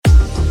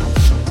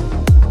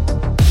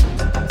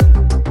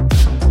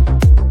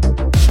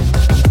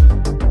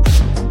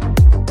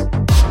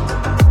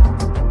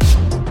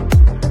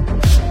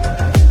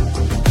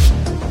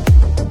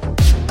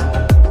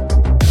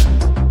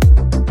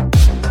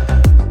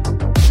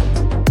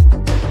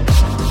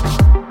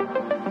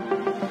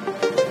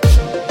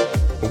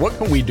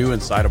we do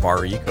inside of our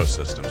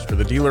ecosystems for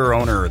the dealer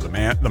owner, or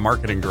the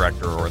marketing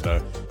director, or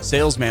the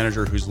sales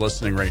manager who's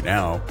listening right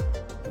now?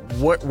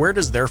 Where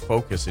does their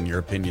focus, in your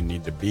opinion,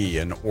 need to be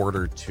in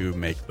order to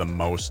make the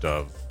most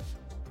of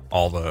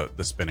all the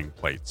spinning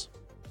plates?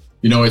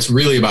 It's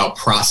really about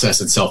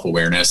process and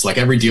self-awareness. Like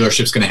every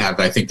dealership's going to have,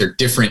 I think, their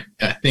different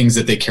things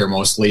that they care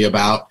mostly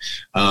about.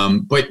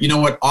 But you know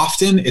what?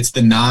 Often it's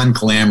the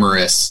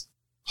non-glamorous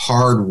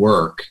hard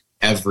work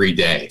every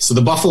day. So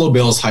the Buffalo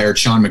Bills hired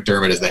Sean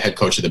McDermott as the head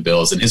coach of the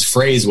Bills, and his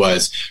phrase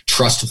was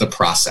trust the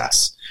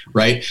process,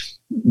 right?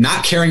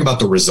 Not caring about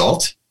the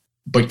result,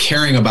 but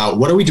caring about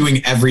what are we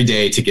doing every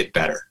day to get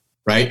better,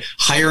 right?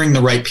 Hiring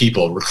the right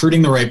people,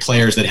 recruiting the right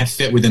players that have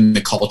fit within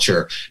the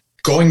culture,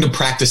 going to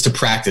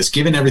practice,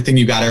 giving everything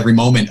you got every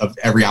moment of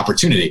every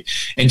opportunity,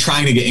 and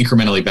trying to get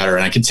incrementally better.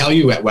 And I can tell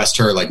you at West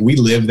Her, like we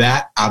live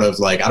that out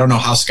of I don't know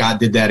how Scott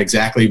did that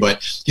exactly,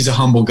 but he's a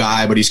humble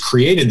guy, but he's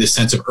created this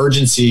sense of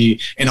urgency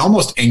and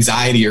almost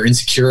anxiety or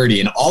insecurity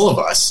in all of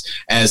us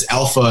as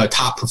alpha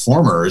top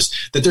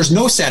performers, that there's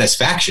no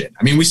satisfaction.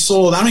 I mean, we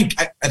sold, I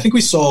think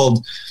we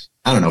sold,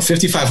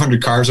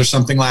 5,500 cars or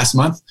something last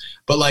month,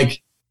 but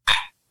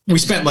we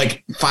spent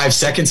 5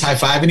 seconds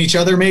high-fiving each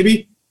other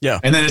maybe. Yeah.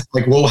 And then it's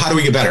well, how do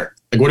we get better?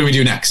 What do we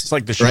do next? It's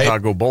like the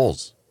Chicago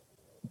Bulls.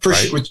 For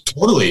sure.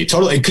 Totally.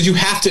 Because you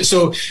have to.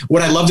 So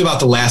what I loved about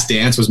The Last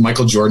Dance was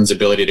Michael Jordan's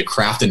ability to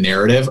craft a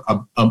narrative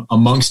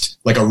amongst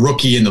a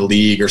rookie in the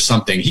league or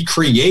something. He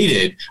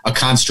created a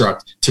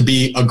construct to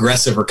be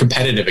aggressive or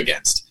competitive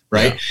against.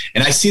 Right. Yeah.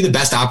 And I see the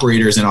best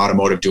operators in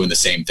automotive doing the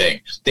same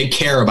thing. They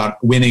care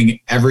about winning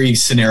every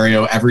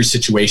scenario, every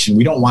situation.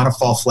 We don't want to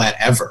fall flat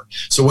ever.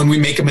 So when we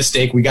make a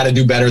mistake, we got to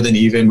do better than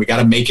even. We got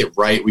to make it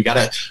right. We got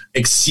to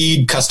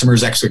exceed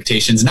customers'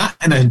 expectations, not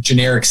in a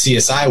generic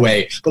CSI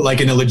way, but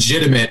in a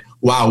legitimate,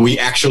 wow, we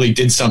actually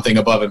did something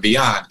above and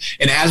beyond.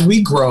 And as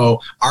we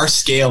grow, our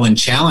scale and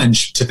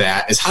challenge to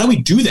that is how do we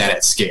do that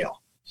at scale?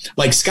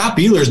 Scott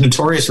Beeler is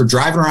notorious for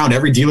driving around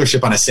every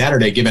dealership on a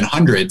Saturday, giving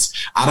hundreds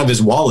out of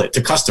his wallet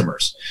to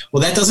customers.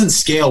 Well, that doesn't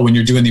scale when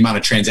you're doing the amount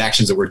of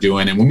transactions that we're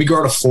doing. And when we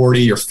grow to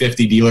 40 or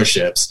 50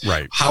 dealerships,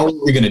 right, how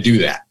are we going to do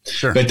that?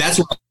 Sure. But that's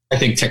where I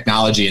think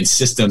technology and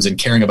systems and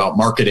caring about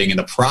marketing and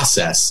the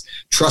process,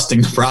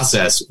 trusting the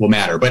process will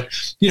matter. But,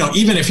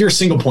 even if you're a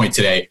single point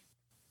today,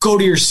 go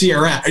to your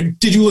CRM.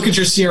 Did you look at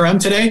your CRM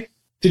today?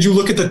 Did you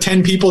look at the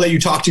 10 people that you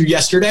talked to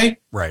yesterday?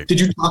 Right. Did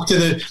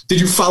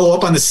you follow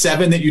up on the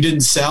 7 that you didn't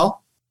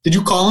sell? Did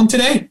you call them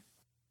today?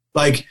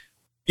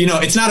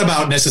 It's not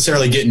about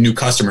necessarily getting new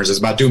customers. It's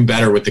about doing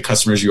better with the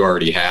customers you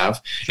already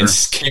have. Sure.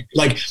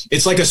 And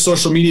it's like a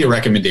social media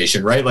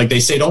recommendation, right?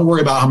 They say, don't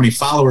worry about how many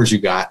followers you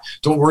got.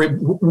 Don't worry.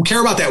 We care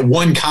about that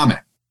one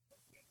comment.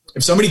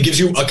 If somebody gives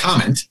you a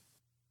comment,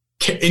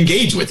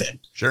 engage with it.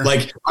 Sure.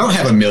 I don't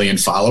have 1 million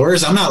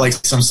followers. I'm not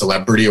some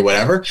celebrity or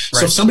whatever. Right.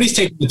 So if somebody's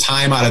taking the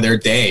time out of their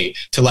day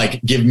to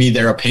give me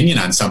their opinion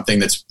on something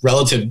that's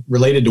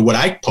related to what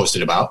I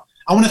posted about,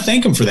 I want to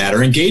thank them for that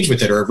or engage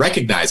with it or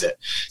recognize it.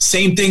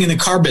 Same thing in the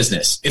car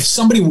business. If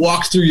somebody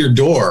walked through your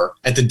door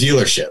at the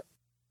dealership,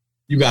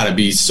 you got to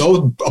be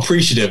so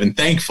appreciative and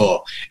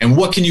thankful. And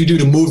what can you do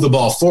to move the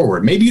ball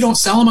forward? Maybe you don't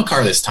sell them a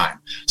car this time.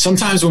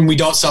 Sometimes when we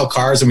don't sell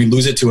cars and we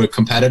lose it to a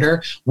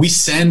competitor, we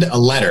send a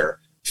letter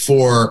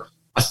for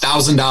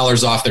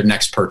 $1,000 off their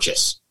next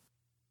purchase.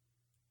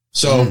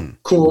 So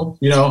cool.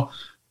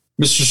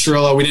 Mr.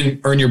 Cirillo, we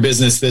didn't earn your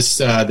business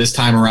this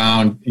time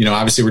around.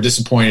 Obviously we're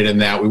disappointed in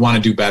that. We want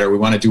to do better. We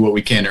want to do what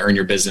we can to earn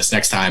your business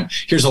next time.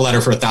 Here's a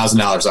letter for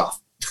 $1,000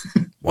 off.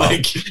 Wow.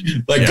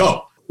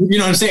 Go. You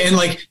know what I'm saying?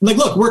 And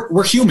look,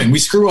 we're human. We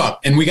screw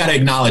up and we got to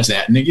acknowledge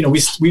that. And,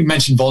 we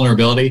mentioned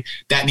vulnerability.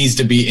 That needs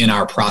to be in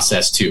our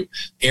process too.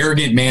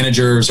 Arrogant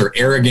managers or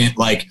arrogant,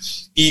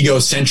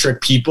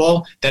 egocentric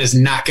people, that is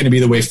not going to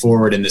be the way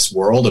forward in this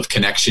world of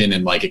connection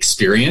and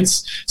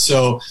experience.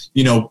 So,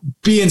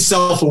 being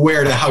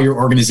self-aware to how your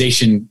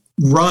organization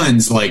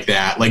runs like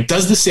that.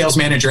 Does the sales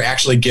manager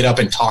actually get up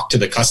and talk to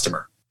the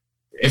customer?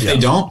 If they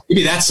don't,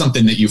 maybe that's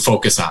something that you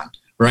focus on.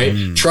 Right?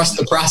 Trust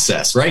the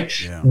process, right?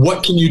 Yeah.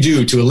 What can you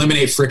do to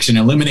eliminate friction,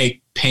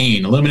 eliminate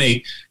pain,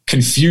 eliminate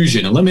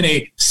confusion,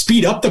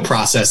 speed up the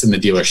process in the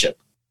dealership?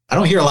 I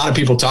don't hear a lot of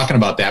people talking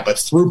about that, but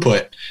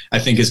throughput, I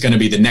think, is going to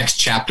be the next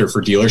chapter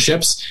for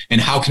dealerships.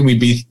 And how can we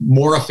be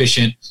more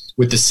efficient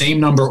with the same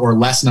number or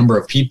less number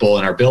of people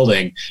in our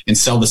building and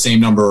sell the same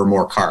number or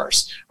more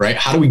cars, right?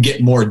 How do we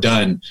get more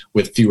done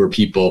with fewer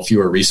people,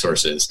 fewer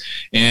resources?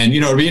 And,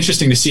 it'll be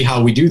interesting to see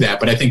how we do that,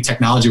 but I think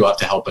technology will have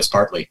to help us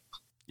partly.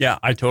 Yeah,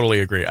 I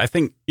totally agree. I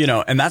think,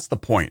 and that's the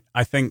point.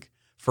 I think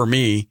for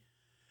me,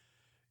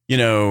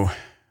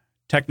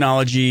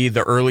 technology,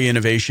 the early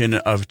innovation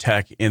of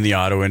tech in the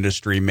auto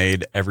industry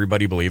made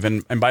everybody believe.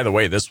 And by the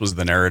way, this was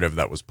the narrative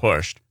that was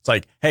pushed.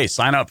 It's hey,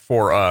 sign up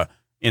for a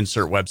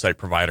insert website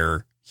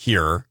provider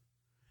here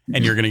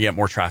and you're going to get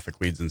more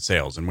traffic, leads, and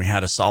sales. And we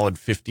had a solid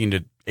 15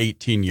 to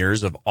 18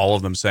 years of all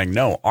of them saying,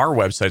 no, our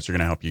websites are going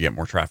to help you get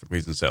more traffic,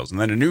 leads, and sales. And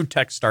then a new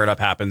tech startup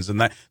happens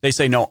and that they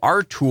say, no,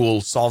 our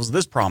tool solves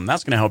this problem.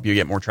 That's going to help you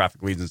get more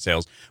traffic, leads, and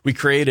sales. We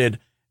created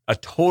a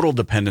total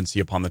dependency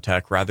upon the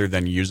tech rather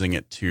than using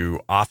it to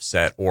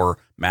offset or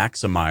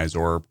maximize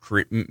or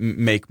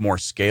make more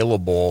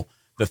scalable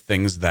the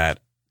things that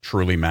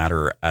truly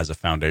matter as a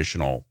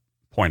foundational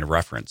point of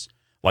reference.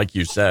 Like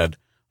you said,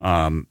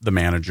 the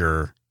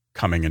manager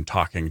coming and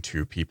talking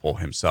to people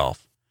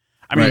himself.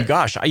 I mean,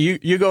 gosh,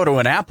 you go to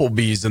an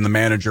Applebee's and the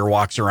manager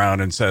walks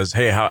around and says,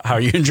 "Hey, how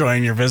are you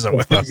enjoying your visit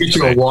with us? Can I get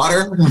you a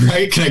water?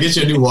 Right? Can I get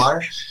you a new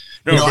water?"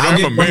 No, but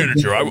I'm a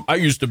manager. I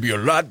used to be a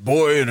lot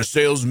boy and a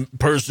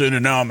salesperson,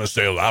 and now I'm a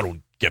sales. I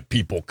don't get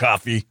people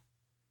coffee.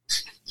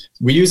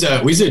 We use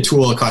a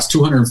tool that costs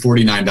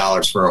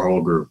 $249 for our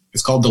whole group.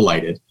 It's called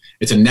Delighted.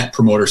 It's a net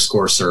promoter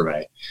score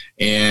survey.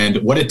 And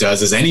what it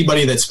does is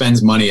anybody that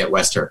spends money at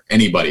Wester,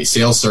 anybody,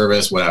 sales,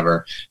 service,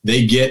 whatever,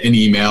 they get an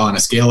email on a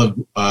scale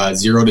of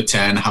 0 to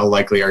 10. How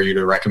likely are you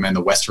to recommend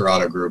the Wester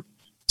Auto Group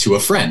to a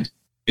friend?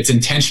 It's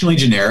intentionally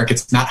generic.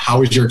 It's not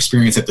how was your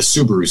experience at the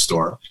Subaru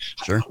store.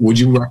 Sure. Would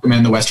you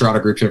recommend the Wester Auto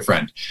Group to a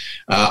friend?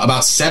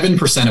 About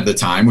 7% of the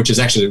time, which is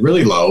actually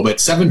really low, but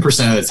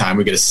 7% of the time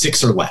we get a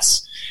 6 or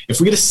less. If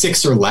we get a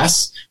 6 or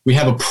less, we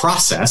have a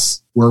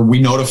process where we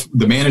notify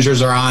the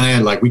managers are on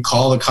it. Like we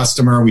call the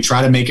customer, we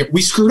try to make it.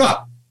 We screwed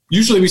up.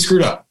 Usually we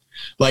screwed up.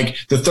 Like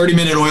the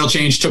 30-minute oil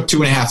change took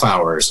 2.5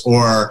 hours,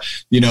 or,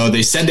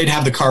 they said they'd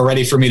have the car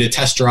ready for me to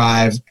test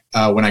drive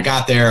when I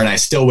got there and I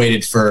still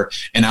waited for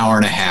an hour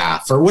and a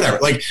half or whatever,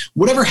 like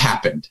whatever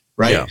happened.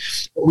 Right. Yeah.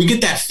 We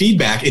get that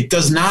feedback. It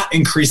does not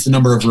increase the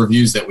number of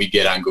reviews that we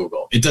get on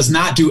Google. It does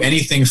not do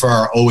anything for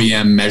our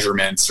OEM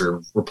measurements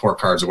or report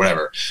cards or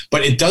whatever,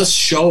 but it does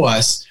show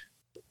us,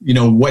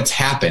 what's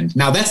happened.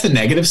 Now that's the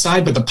negative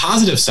side, but the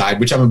positive side,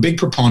 which I'm a big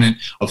proponent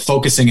of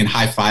focusing and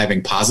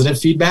high-fiving positive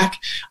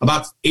feedback,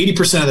 about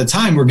 80% of the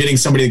time we're getting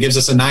somebody that gives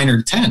us a 9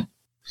 or 10.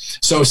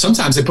 So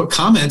sometimes they put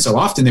comments, or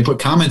often they put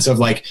comments of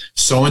like,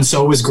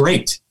 so-and-so was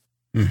great.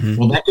 Mm-hmm.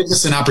 Well, that gives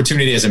us an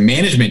opportunity as a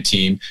management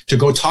team to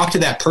go talk to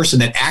that person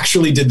that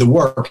actually did the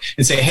work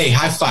and say, hey,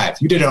 high five.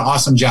 You did an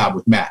awesome job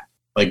with Matt.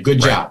 Like,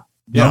 good job.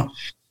 Yeah.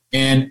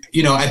 And,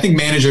 I think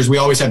managers, we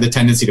always have the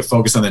tendency to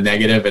focus on the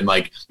negative, and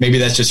like, maybe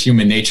that's just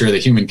human nature, the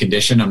human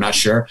condition. I'm not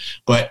sure.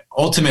 But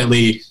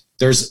ultimately,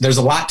 there's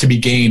a lot to be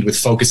gained with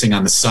focusing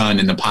on the sun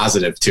and the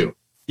positive too.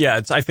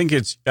 Yeah. I think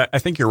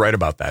you're right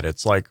about that.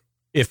 It's like,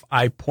 if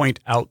I point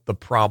out the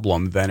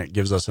problem, then it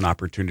gives us an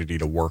opportunity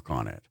to work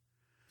on it.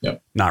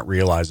 Yep. Not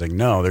realizing,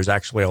 no, there's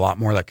actually a lot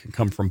more that can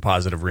come from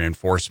positive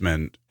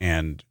reinforcement.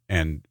 And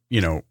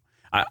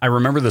I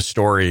remember the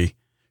story.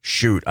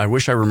 Shoot, I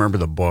wish I remember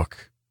the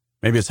book.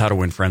 Maybe it's How to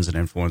Win Friends and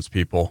Influence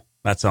People.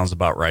 That sounds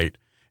about right.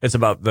 It's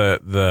about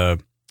the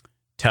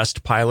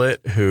test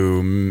pilot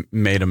who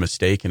made a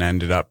mistake and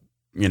ended up,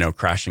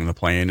 crashing the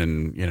plane,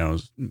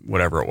 and,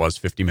 whatever it was,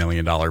 $50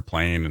 million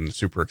plane, and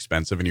super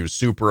expensive. And he was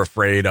super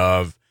afraid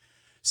of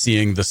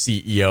seeing the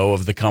CEO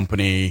of the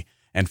company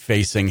and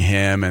facing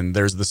him. And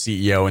there's the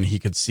CEO, and he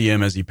could see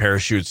him as he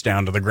parachutes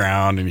down to the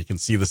ground, and you can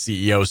see the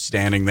CEO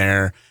standing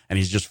there, and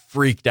he's just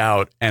freaked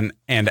out. And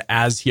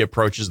as he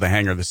approaches the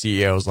hangar, the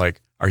CEO is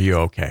like, "Are you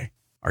okay?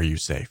 Are you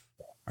safe?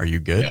 Are you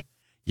good?" Yeah.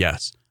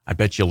 "Yes. I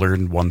bet you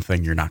learned one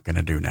thing you're not going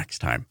to do next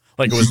time."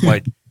 Like, it was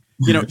like,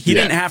 he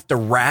didn't have to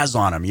razz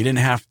on him. He didn't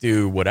have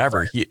to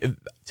whatever.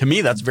 To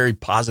me, that's very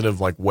positive,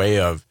 like, way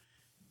of,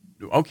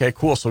 okay,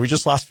 cool. So we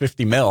just lost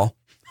 50 mil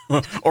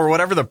or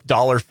whatever the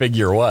dollar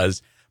figure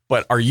was.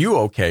 But are you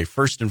okay,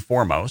 first and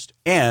foremost?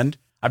 And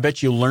I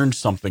bet you learned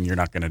something you're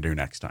not going to do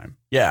next time.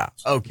 Yeah.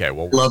 Okay.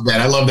 Well, love that.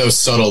 I love those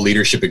subtle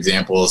leadership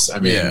examples. I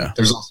mean,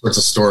 There's all sorts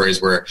of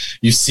stories where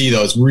you see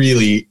those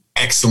really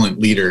excellent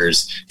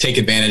leaders take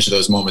advantage of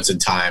those moments in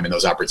time and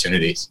those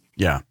opportunities.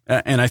 Yeah.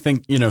 And I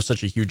think,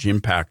 such a huge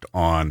impact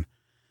on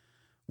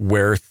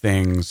where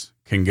things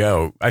can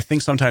go. I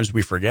think sometimes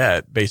we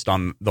forget, based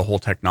on the whole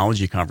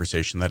technology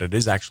conversation, that it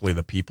is actually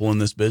the people in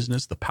this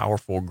business, the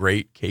powerful,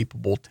 great,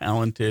 capable,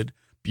 talented,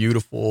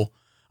 beautiful,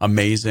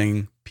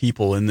 amazing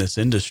people in this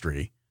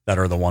industry that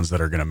are the ones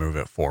that are going to move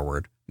it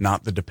forward,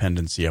 not the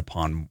dependency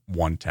upon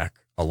one tech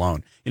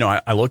alone.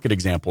 I look at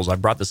examples.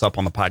 I've brought this up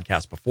on the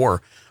podcast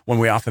before. When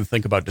we often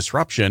think about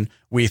disruption,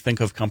 we think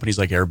of companies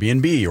like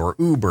Airbnb or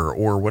Uber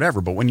or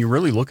whatever. But when you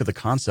really look at the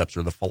concepts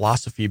or the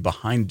philosophy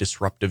behind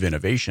disruptive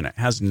innovation, it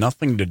has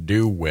nothing to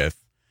do with,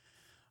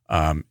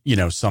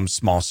 some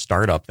small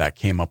startup that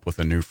came up with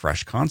a new,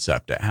 fresh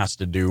concept. It has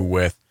to do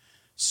with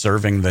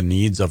serving the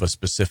needs of a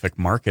specific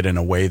market in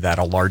a way that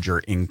a larger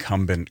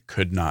incumbent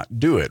could not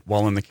do it.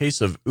 Well, in the case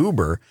of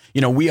Uber,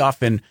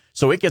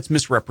 so it gets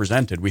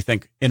misrepresented. We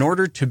think in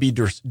order to be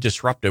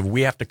disruptive,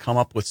 we have to come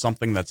up with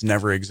something that's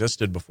never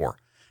existed before.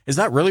 Is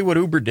that really what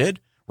Uber did?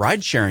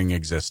 Ride sharing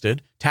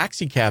existed.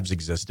 Taxi cabs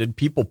existed.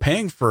 People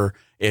paying for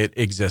it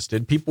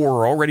existed. People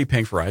were already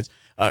paying for rides.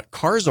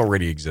 Cars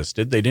already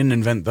existed. They didn't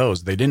invent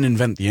those. They didn't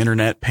invent the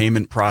internet,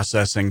 payment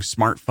processing,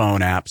 smartphone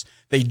apps.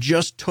 They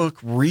just took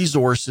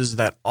resources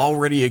that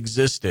already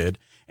existed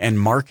and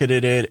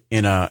marketed it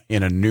in a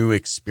new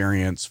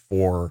experience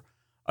for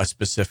a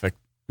specific,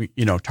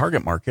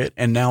 target market.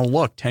 And now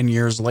look, 10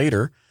 years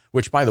later,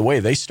 which, by the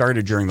way, they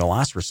started during the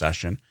last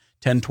recession.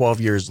 10,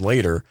 12 years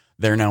later,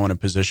 they're now in a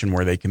position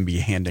where they can be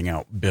handing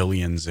out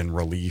billions in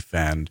relief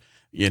and,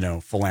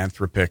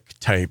 philanthropic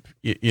type,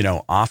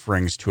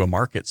 offerings to a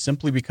market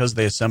simply because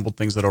they assembled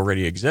things that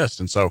already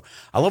exist. And so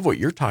I love what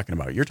you're talking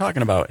about. You're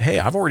talking about, hey,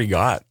 I've already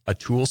got a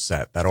tool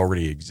set that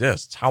already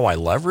exists. How I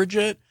leverage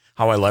it,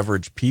 how I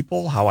leverage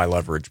people, how I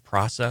leverage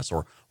process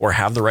or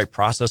have the right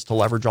process to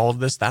leverage all of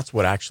this. That's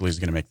what actually is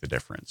going to make the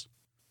difference.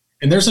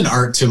 And there's an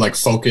art to like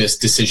focus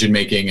decision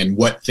making and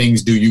what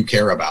things do you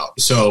care about.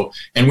 So,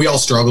 and we all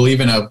struggle,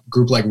 even a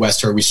group like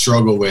Wester, we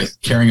struggle with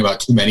caring about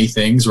too many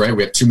things, right?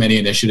 We have too many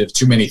initiatives,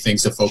 too many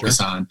things to focus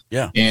on.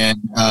 Yeah. And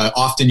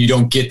often you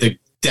don't get the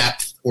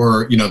depth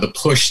or, the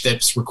push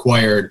that's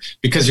required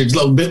because you're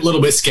a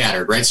little bit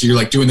scattered, right? So you're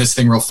like doing this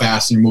thing real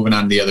fast and you're moving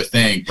on to the other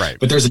thing. Right.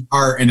 But there's an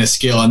art and a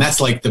skill. And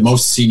that's like the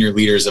most senior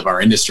leaders of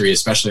our industry,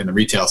 especially in the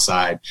retail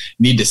side,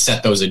 need to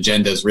set those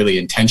agendas really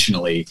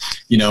intentionally,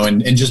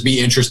 and just be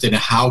interested in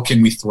how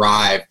can we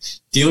thrive.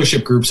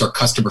 Dealership groups are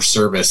customer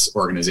service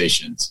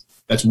organizations.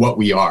 That's what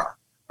we are,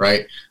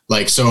 right?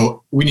 Like,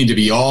 so we need to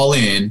be all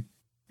in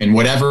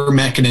whatever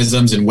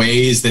mechanisms and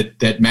ways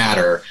that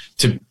matter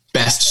to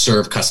best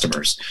serve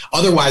customers.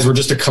 Otherwise, we're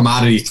just a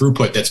commodity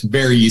throughput that's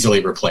very easily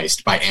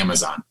replaced by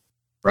Amazon,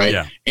 right?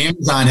 Yeah.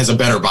 Amazon has a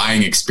better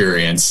buying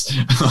experience.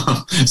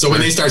 So when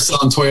they start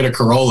selling Toyota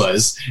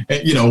Corollas,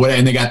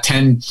 and they got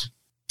 10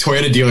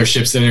 Toyota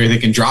dealerships that they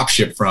can drop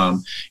ship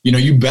from,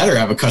 you better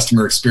have a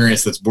customer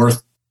experience that's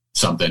worth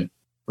something,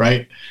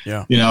 right?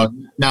 Yeah.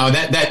 Now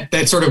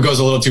that sort of goes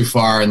a little too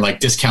far and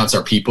like discounts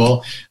our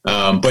people.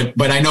 But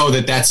I know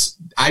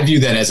I view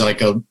that as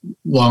like a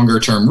longer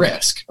term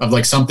risk of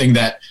like something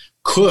that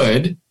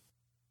could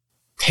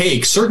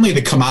take certainly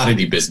the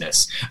commodity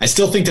business. I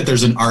still think that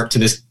there's an art to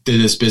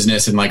this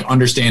business and like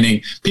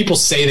understanding people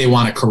say they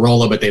want a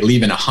Corolla, but they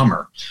leave in a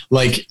Hummer.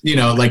 Like,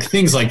 like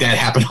things like that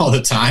happen all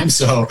the time.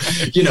 So,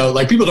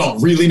 like people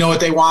don't really know what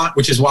they want,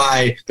 which is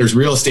why there's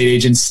real estate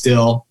agents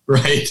still,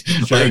 right?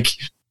 Sure. Like,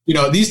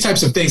 these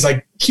types of things,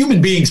 like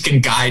human beings can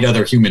guide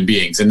other human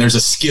beings. And there's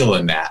a skill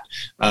in that,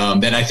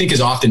 that I think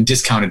is often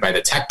discounted by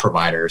the tech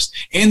providers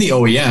and the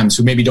OEMs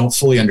who maybe don't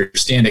fully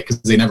understand it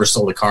because they never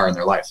sold a car in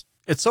their life.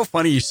 It's so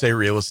funny you say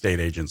real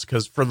estate agents,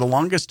 because for the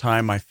longest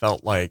time I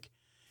felt like,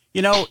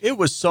 it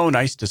was so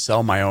nice to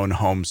sell my own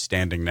home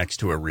standing next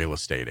to a real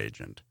estate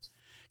agent.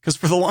 Because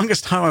for the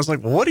longest time I was like,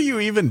 what are you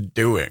even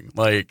doing?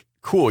 Like,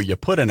 cool, you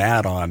put an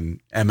ad on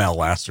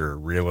MLS or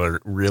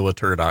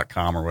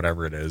realtor.com or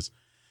whatever it is.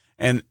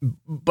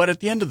 But at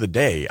the end of the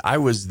day, I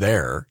was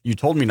there. You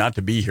told me not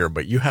to be here,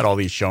 but you had all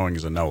these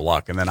showings and no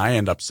luck. And then I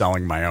end up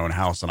selling my own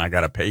house and I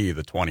got to pay you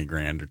the 20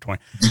 grand or 20.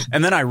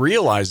 And then I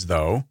realized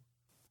though,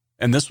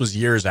 and this was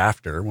years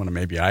after when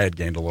maybe I had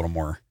gained a little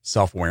more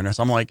self-awareness.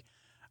 I'm like,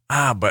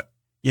 but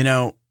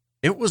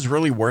it was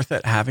really worth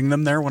it having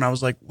them there when I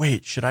was like,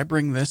 wait, should I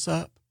bring this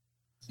up?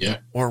 Yeah.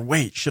 Or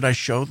wait, should I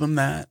show them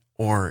that?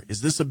 Or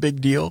is this a big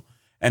deal?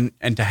 And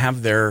to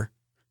have their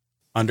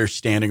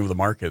understanding of the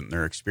market and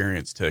their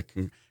experience to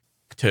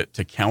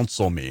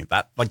counsel me,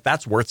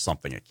 that's worth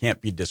something. It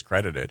can't be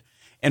discredited.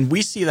 And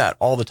we see that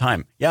all the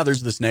time. Yeah,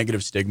 there's this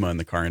negative stigma in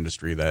the car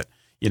industry that,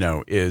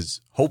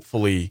 is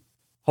hopefully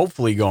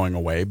going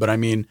away. But I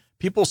mean,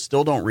 people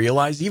still don't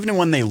realize, even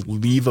when they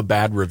leave a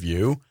bad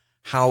review,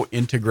 how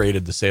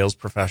integrated the sales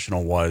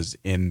professional was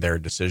in their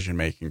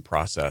decision-making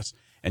process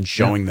and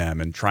showing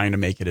them and trying to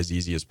make it as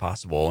easy as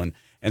possible.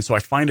 And so I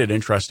find it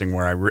interesting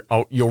where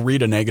you'll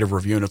read a negative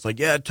review and it's like,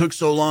 yeah, it took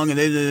so long and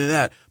they did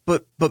that.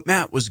 But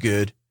Matt was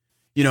good.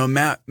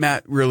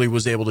 Matt really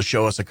was able to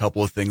show us a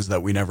couple of things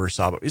that we never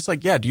saw. But it's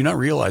like, yeah, do you not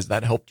realize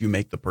that helped you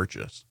make the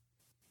purchase?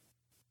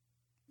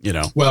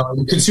 Well,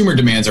 consumer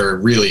demands are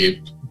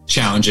really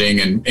challenging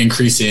and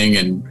increasing,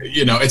 and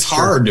it's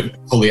hard to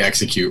fully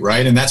execute,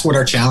 right? And that's what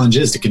our challenge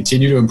is, to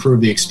continue to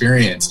improve the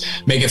experience,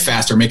 make it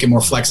faster, make it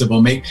more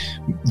flexible,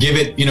 give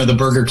it the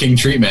Burger King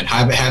treatment,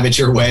 have it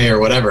your way or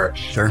whatever.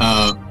 Sure.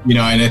 And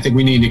I think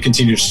we need to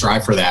continue to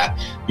strive for that,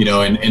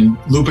 and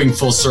looping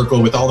full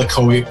circle with all the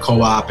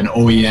co-op and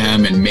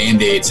OEM and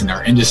mandates in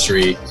our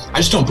industry. I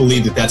just don't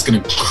believe that that's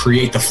going to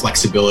create the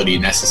flexibility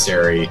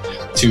necessary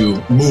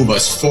to move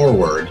us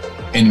forward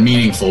in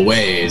meaningful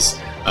ways.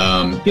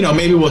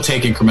 Maybe we'll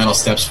take incremental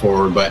steps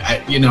forward, but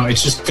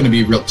it's just going to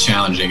be real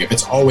challenging. If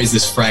it's always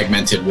this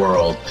fragmented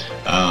world,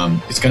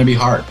 it's going to be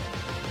hard.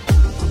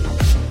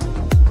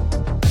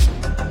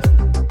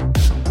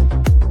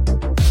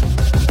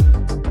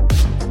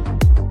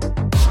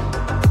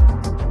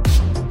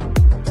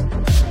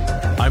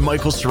 I'm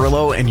Michael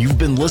Cirillo, and you've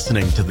been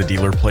listening to the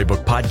Dealer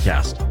Playbook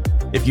Podcast.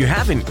 If you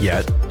haven't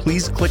yet,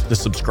 please click the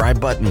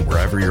subscribe button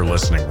wherever you're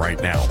listening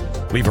right now.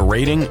 Leave a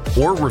rating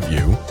or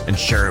review and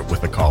share it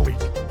with a colleague.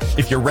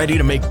 If you're ready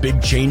to make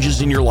big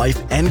changes in your life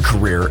and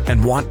career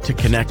and want to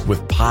connect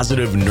with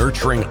positive,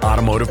 nurturing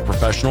automotive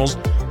professionals,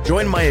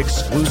 join my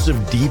exclusive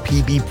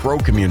DPB Pro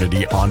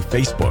community on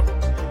Facebook.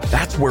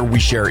 That's where we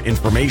share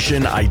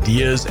information,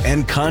 ideas,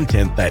 and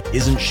content that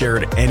isn't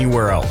shared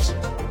anywhere else.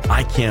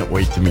 I can't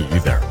wait to meet you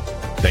there.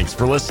 Thanks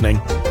for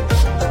listening.